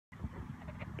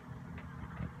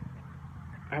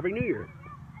Happy New Year!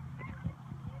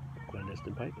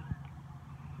 Clandestine pipe.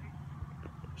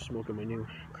 Smoking my new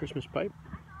Christmas pipe.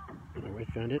 My wife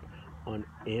found it on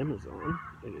Amazon.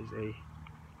 It is a,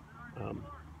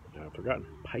 I've forgotten,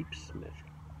 Pipesmith.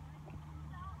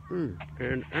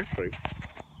 And actually,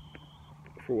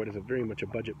 for what is a very much a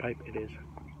budget pipe, it is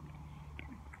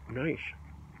nice.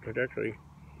 It's actually,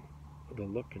 the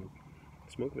look and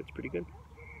smoke of it's pretty good.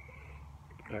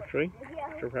 Actually,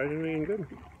 surprisingly good.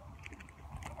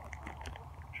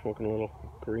 Smoking a little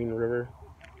Green River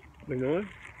vanilla.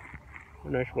 A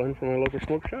nice blend from my local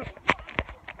smoke shop.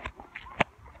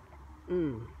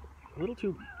 A little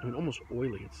too, almost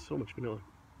oily. It's so much vanilla.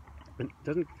 And it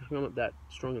doesn't come up that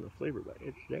strong in the flavor, but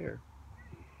it's there.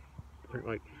 It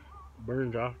like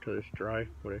burns off to this dry,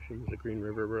 what I assume is a Green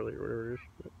River burley or whatever it is.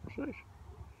 But it's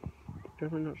nice.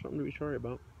 Definitely not something to be sorry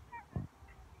about.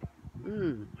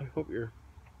 I hope your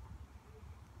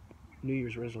New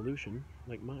Year's resolution,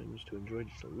 like mine, was to enjoy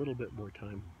just a little bit more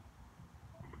time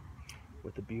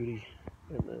with the beauty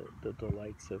and the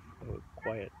delights of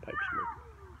quiet pipe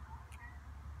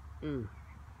smoke.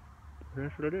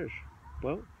 That's what it is.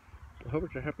 Well, I hope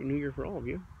it's a happy New Year for all of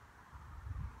you.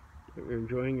 That you're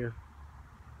enjoying your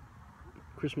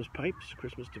Christmas pipes,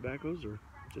 Christmas tobaccos, or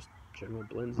just general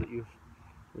blends that you've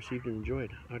received and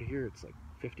enjoyed. Out here, it's like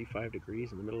 55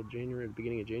 degrees in the middle of January, the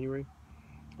beginning of January.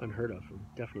 Unheard of, and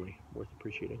definitely worth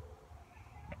appreciating.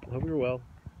 I hope you're well,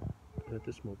 and that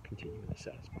the smoke continue and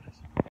satisfies.